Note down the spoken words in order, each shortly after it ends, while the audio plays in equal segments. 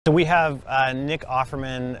So we have Nick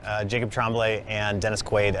Offerman, Jacob Tremblay, and Dennis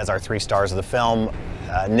Quaid as our three stars of the film.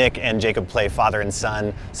 Nick and Jacob play father and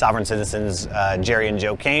son, sovereign citizens Jerry and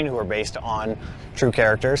Joe Kane, who are based on true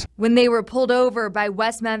characters. When they were pulled over by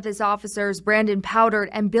West Memphis officers Brandon Powdert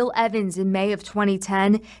and Bill Evans in May of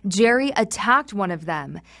 2010, Jerry attacked one of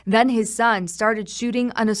them. Then his son started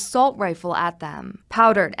shooting an assault rifle at them.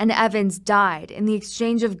 Powdert and Evans died in the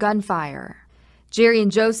exchange of gunfire. Jerry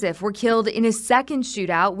and Joseph were killed in a second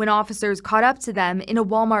shootout when officers caught up to them in a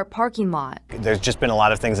Walmart parking lot. There's just been a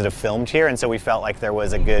lot of things that have filmed here, and so we felt like there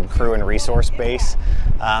was a good crew and resource base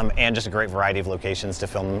and just a great variety of locations to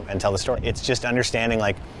film and tell the story. It's just understanding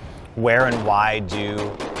like where and why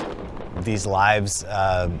do these lives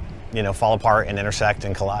fall apart and intersect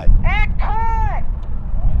and collide.